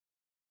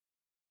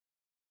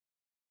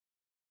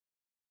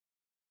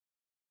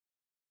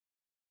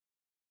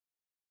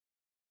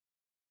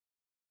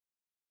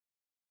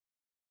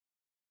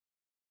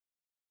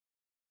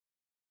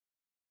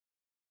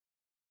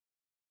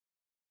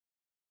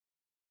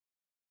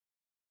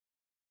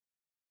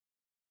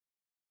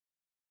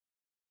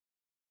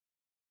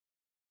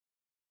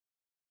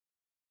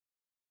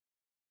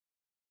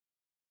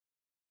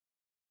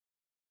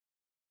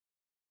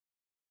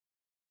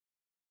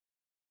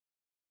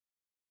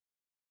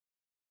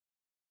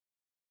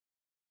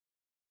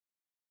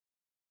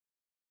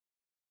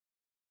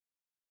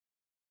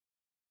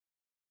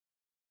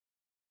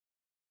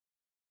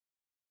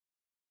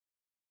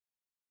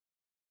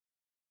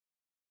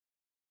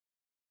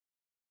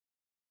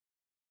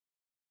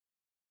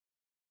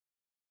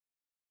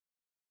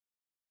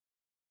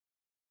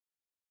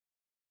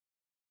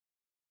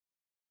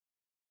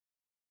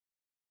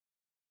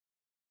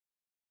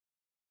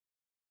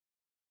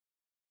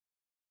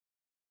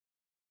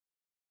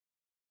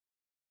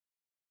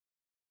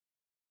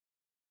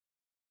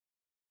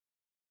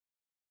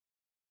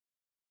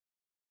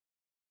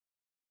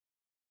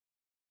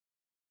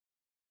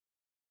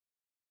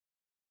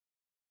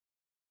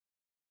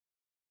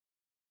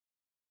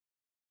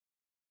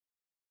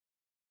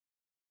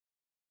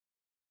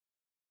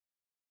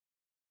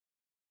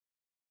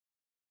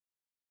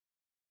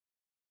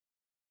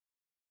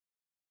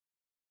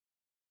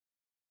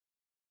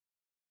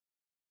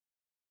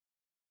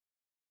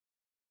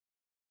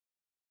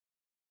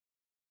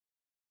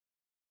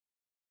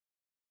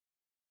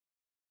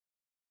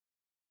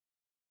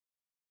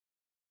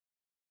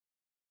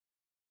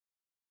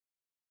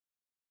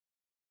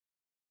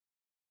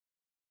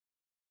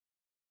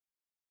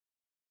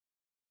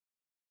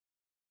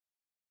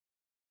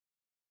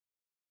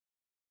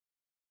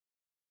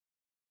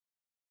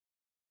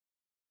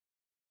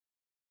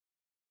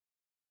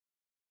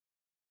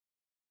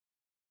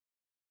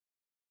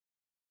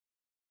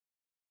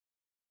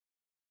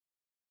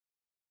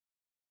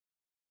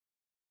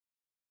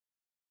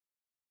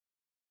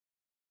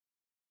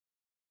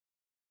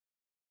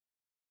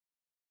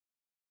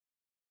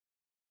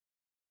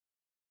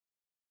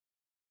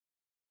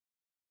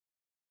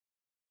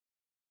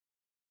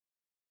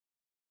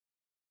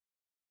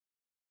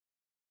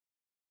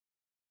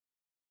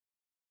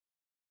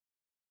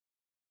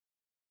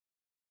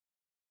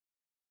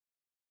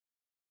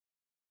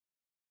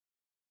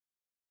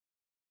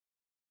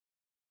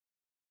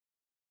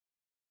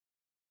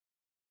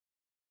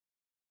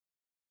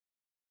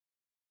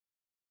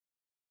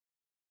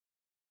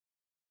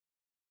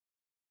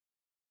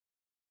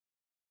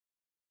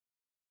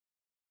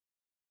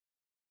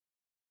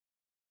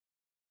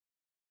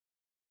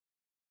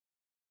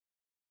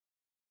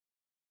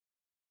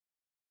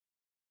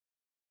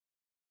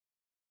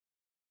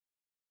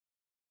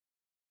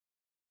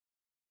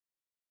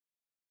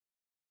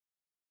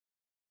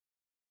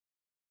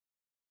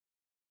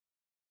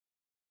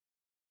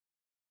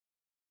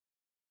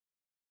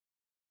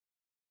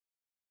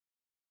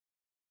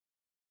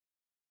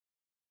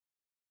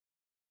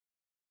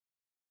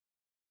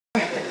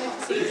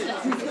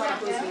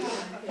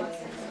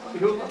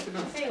You're laughing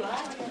at.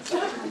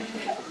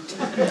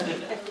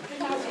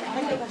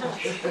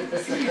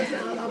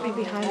 I'll be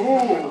behind.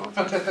 Oh!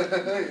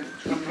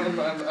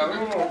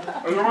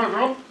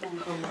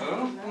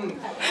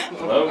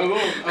 Hello.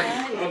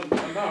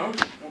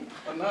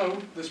 And now,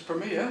 this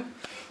premiere,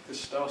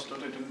 this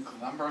star-studded and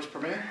glamorous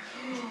premiere.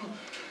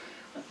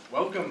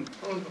 Welcome.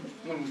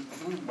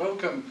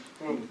 Welcome.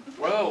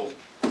 Well,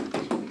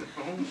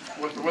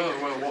 what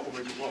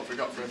have we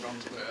got for everyone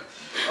today?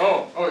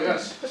 Oh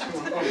yes.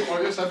 Oh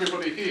yes,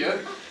 everybody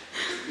here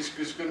is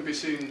going to be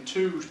seeing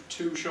two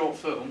short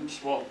films.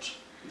 What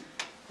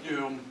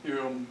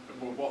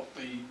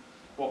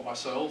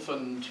myself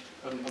and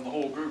the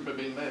whole group have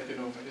been making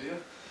over here.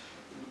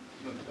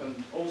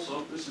 And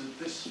also this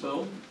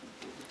film,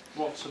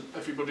 what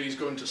everybody's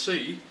going to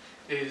see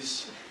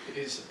is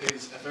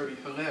a very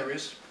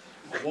hilarious,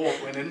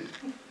 award-winning,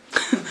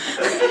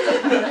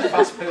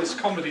 fast-paced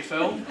comedy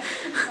film.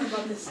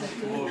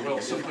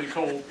 Well, simply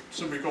called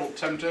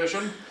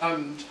Temptation,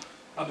 and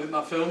in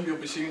that film you'll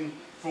be seeing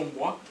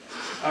Framboise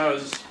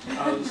as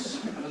a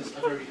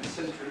very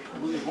eccentric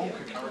Willy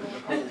Wonka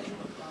character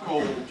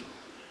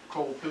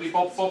called Billy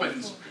Bob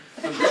Bobbins.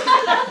 And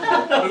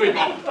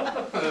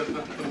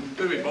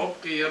Billy Bob,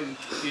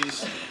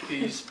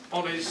 he's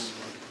on his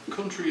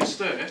country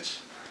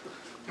estate.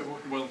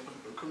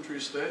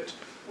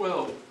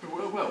 Well,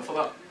 for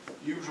that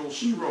usual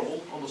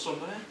stroll on a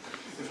Sunday,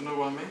 if you know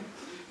what I mean.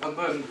 And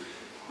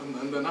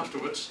then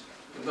afterwards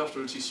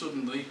he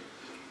suddenly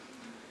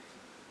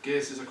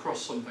gazes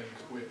across something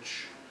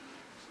which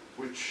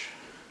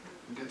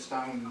gets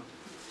down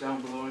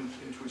below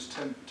into his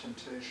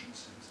temptation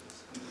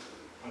senses.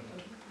 And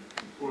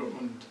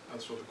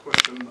as for the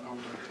question that I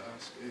would like to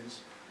ask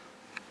is,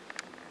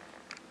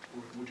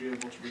 would you be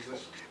able to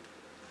resist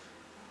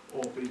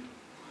or be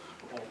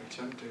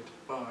tempted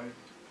by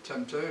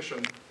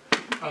temptation?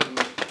 And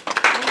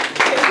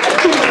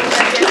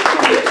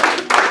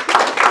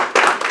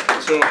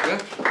so yeah,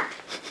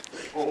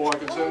 all I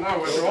can say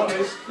now, everyone,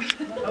 is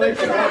I'm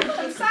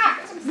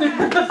sacked.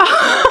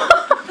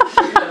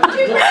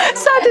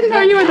 So I didn't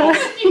know you were there.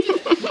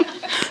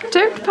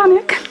 Don't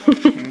panic.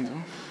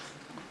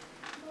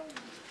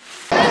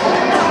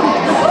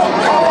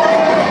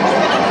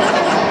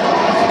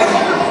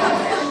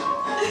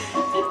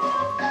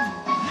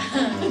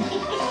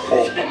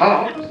 or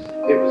perhaps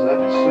it was that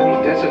sunny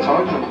desert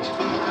island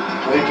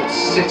where you could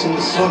sit in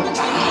the sun.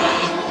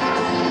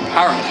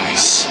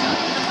 Paradise.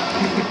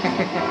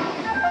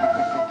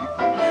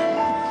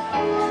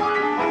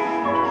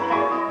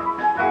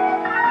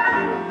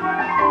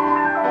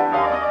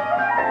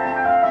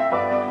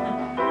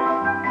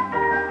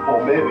 Or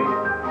maybe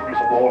it was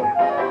a boy,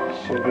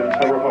 something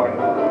terrifying.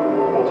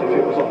 What if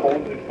it was a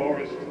haunted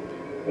forest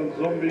and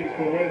zombies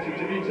were waiting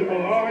to eat him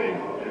alive?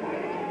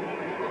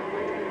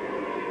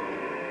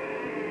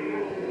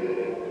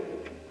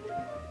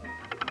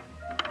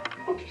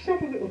 I'll just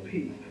have a little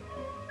peep.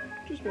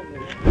 Just one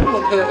minute.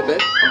 Won't hurt a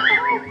bit.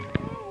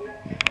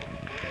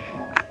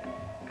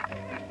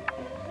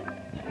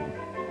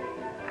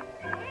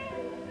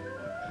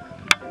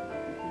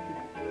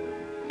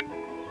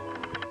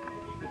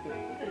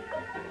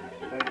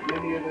 Like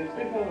many others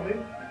before him,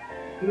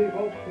 Billy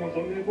Bob was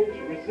unable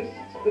to resist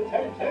the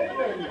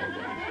temptation.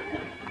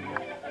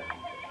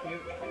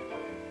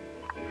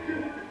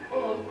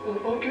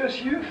 I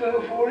guess you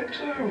fell for it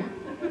too.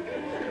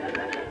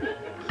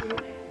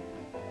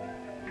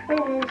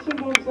 Oh well,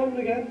 simple and sound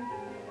again.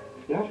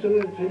 You have to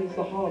learn things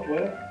the hard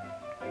way.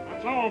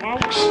 That's all,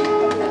 folks.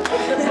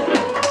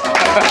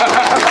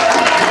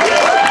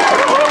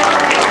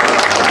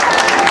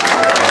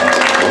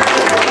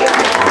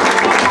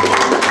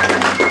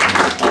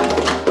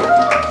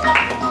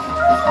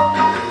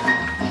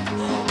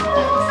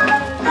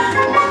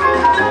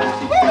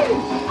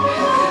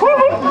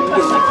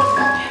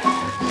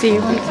 Do you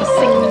want to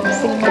sing them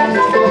into the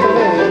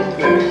room?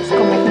 Just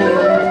come with me.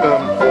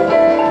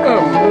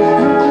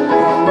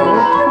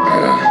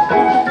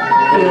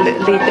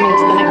 Lead them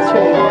into the next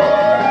room.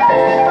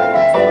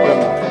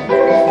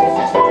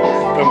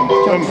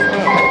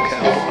 Okay,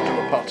 I'll do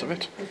a part of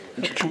it.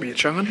 It should be a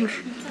challenge.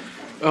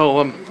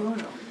 Oh,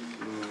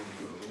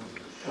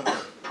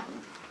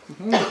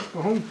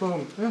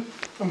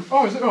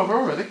 oh, is it over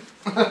already?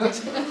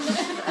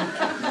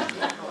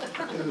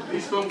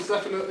 These films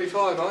definitely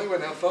fly by when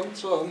they have fun.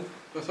 So,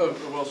 yeah,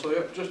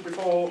 just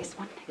before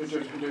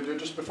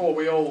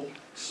we all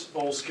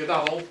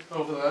skedaddle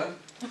over there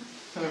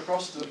and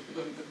across,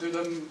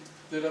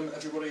 did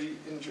everybody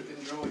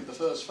enjoy the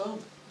first film?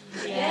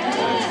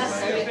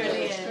 Yes,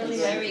 brilliant.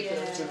 Very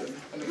good.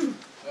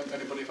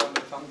 Anybody found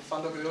it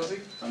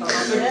fantastic?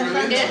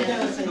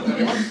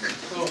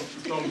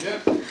 Yeah.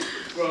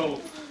 Well,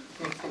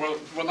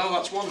 now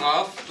that's one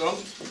half done,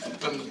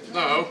 and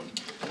now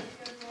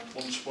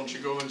once you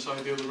go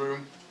inside the other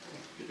room,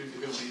 it'll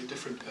be a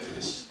different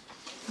pace.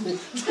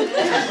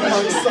 How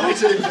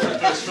exciting!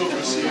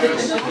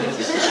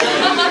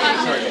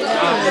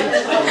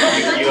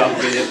 You have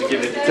to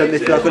give it. Turn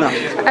this back on.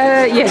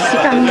 Yes, you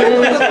can do.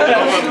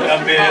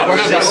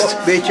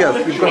 Rachel,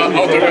 you've got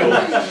I'll do it.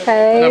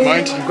 Okay. Never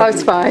mind. Oh,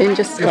 it's fine.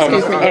 Just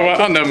excuse me.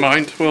 Oh, never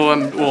mind.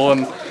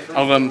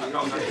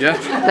 Yeah.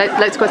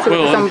 Let's go see what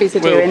the zombies are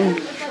doing.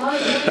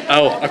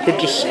 I could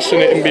just sit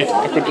it and be.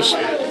 I could just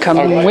Come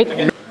with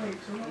me.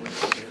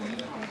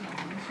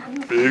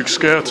 big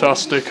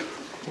scare-tastic.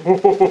 Do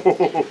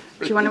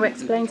you want to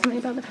explain something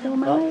about the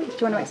film, Ali? Do you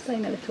want to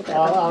explain a little bit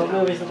about Our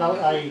movie's about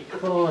like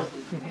 4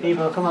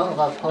 people come out of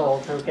a hole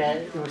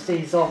to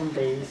see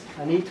zombies,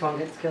 and each one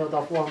gets killed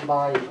off one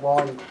by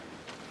one.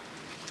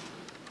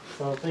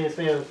 So please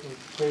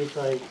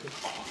like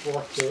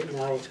watch it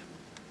now.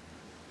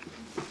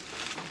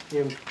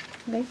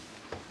 Lee?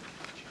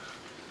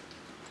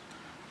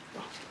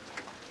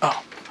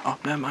 Oh,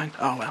 never mind.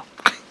 Oh well.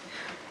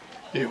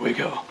 Here we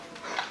go.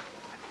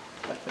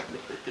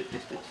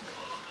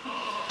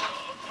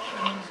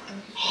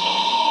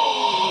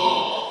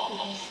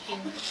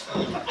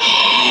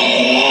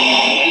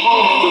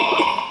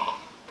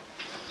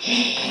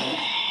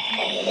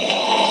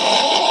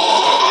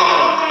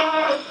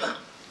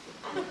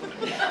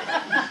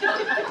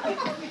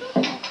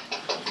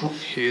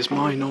 Here's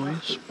my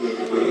noise.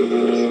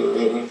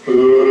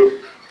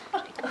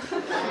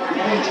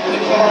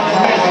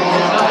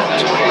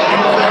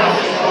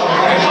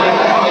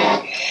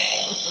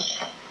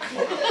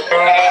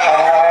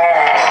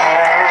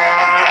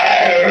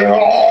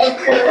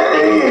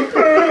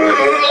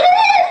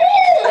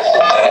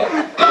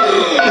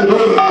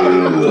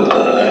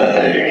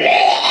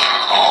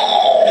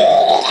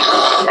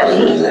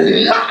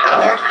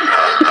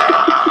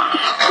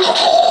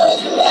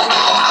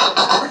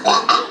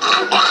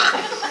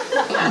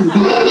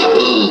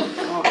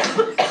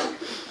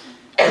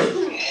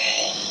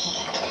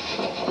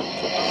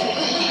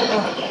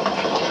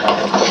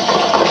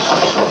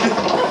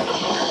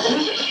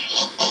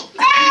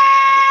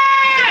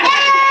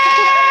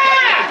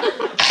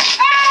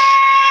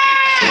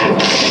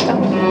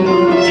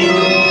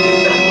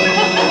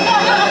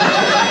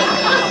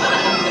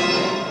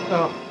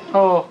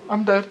 Oh,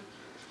 I'm dead.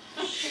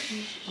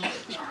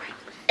 Sorry.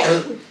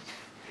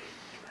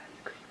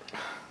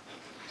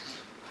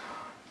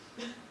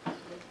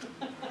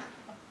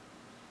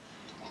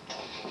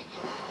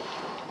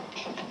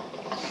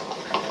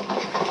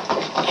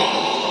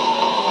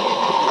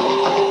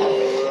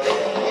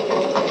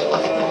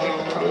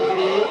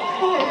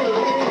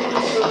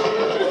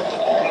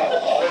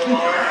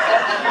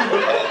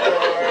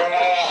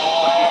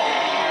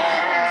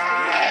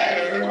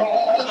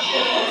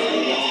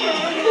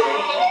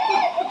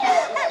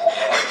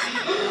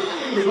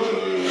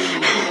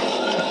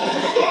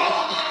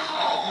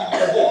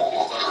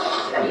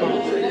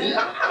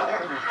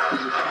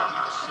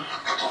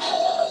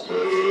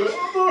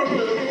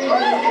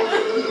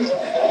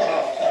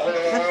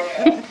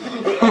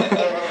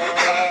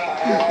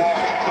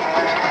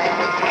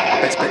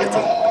 Best bit of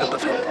the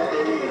film.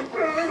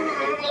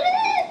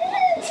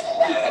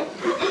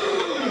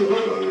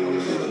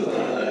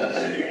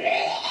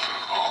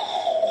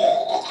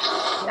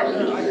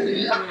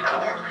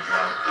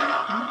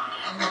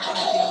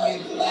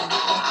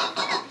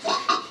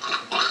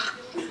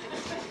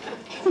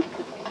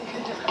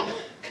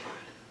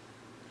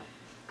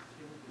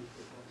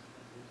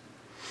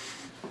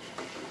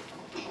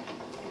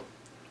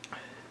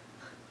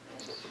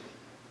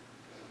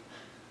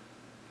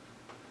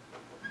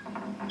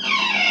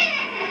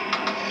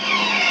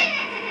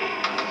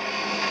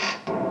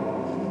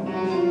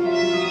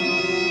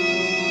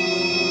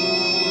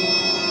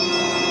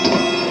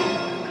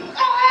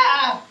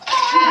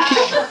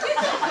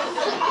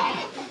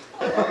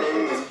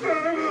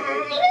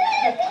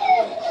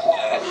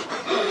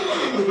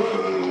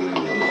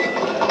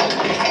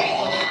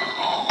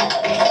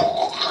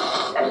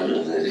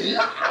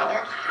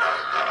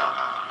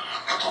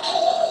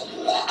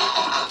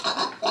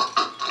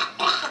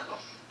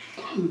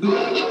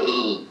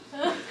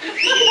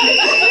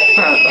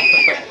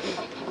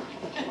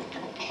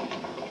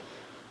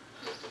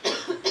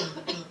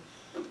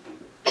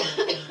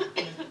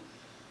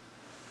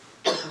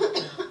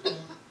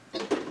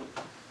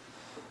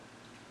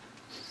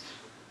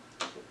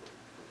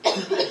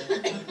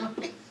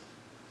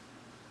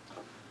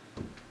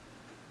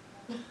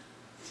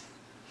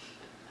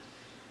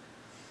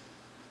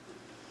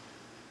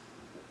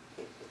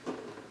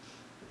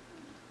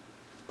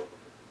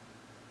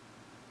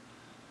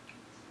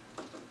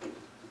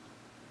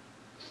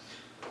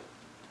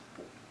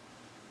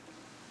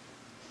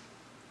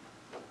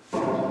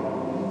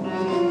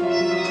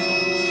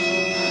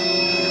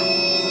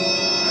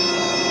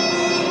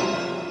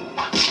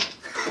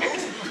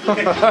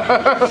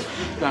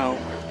 Now,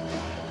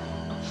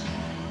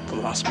 the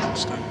last man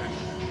standing.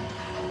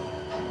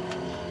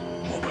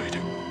 What will you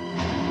do?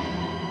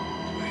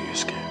 Will you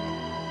escape?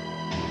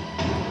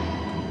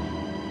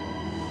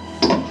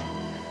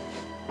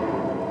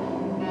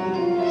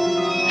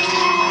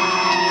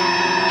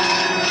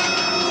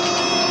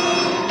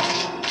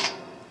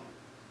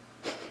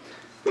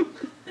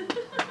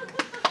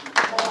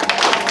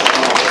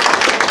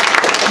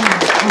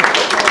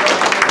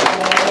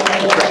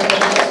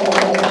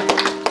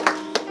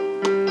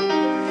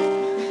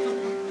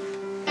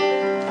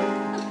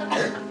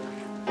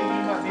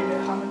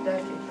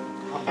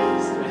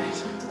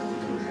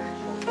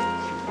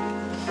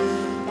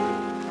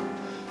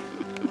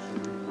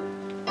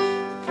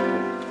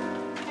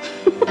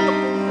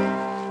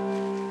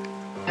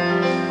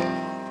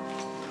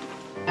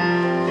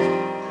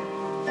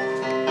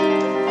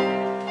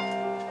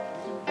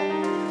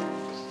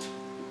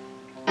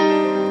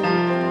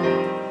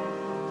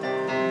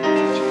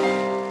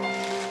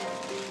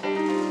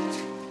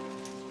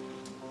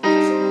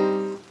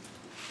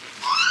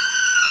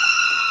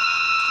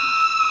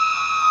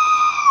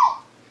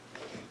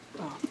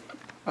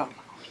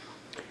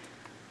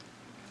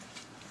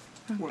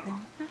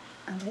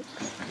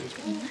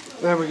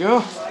 There we go.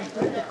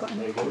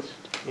 Any questions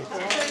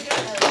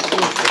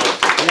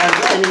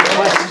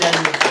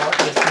about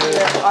this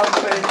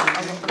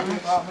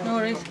movie? No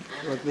worries.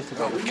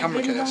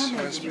 Camera case.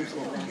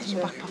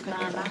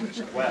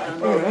 Well,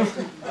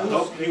 I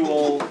hope you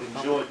all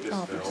enjoyed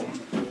this film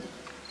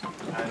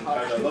and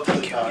had a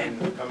lovely time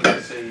coming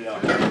to see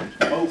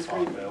both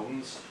our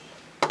films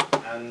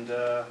and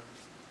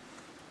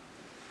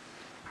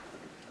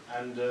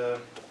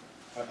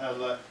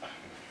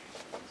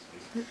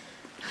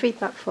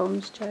Feedback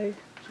forms, Joe.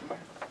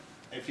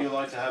 if you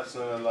like to have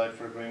some like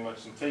for pretty much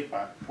some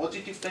feedback, what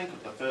did you think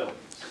of the films?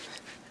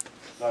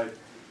 Like,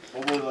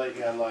 what were like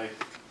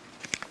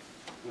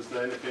was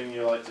there anything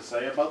you like to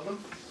say about them?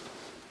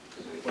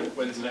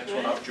 When's the next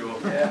one up, Joe?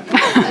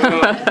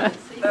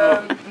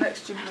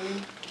 Next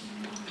Jubilee.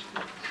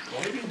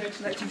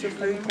 Next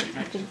Jubilee.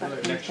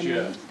 Next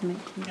year.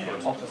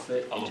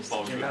 Opposite. I look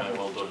forward to it, mate.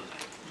 Well done.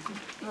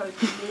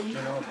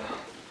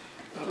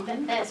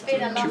 There's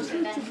been a lot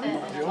of effort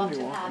and a lot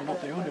of hard I'm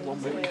not the only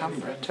one with work.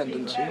 camera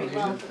tendency.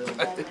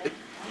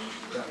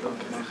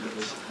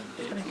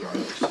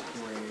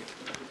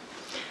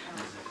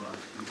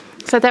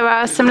 So there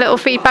are some little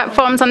feedback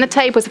forms on the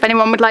tables if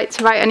anyone would like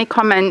to write any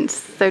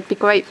comments. They'd be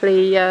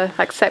gratefully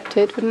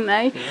accepted, wouldn't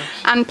they? Yes.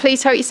 And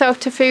please help yourself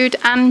to food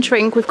and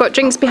drink. We've got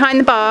drinks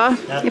behind the bar.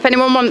 Yep. If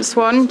anyone wants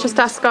one, just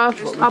ask our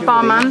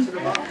barman.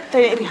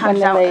 They need to be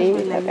handed out.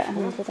 They'll get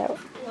handed out.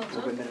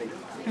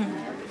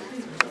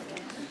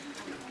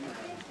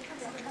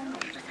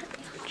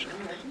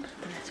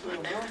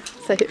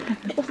 So, The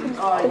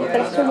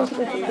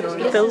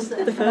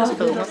first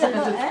film, wasn't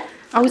it?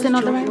 oh, was it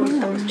not the right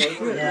one?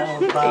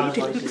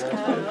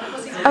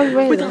 Oh,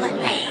 really? With the like,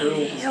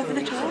 hey, over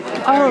the top.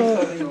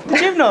 Oh.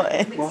 Did you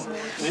notice?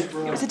 It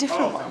was a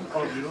different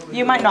one.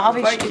 You might not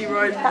have.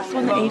 That's the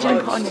one that he didn't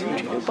put on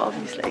YouTube, but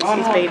obviously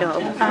he's made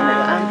up.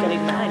 I'm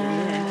getting mine.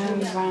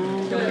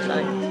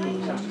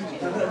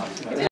 Yeah.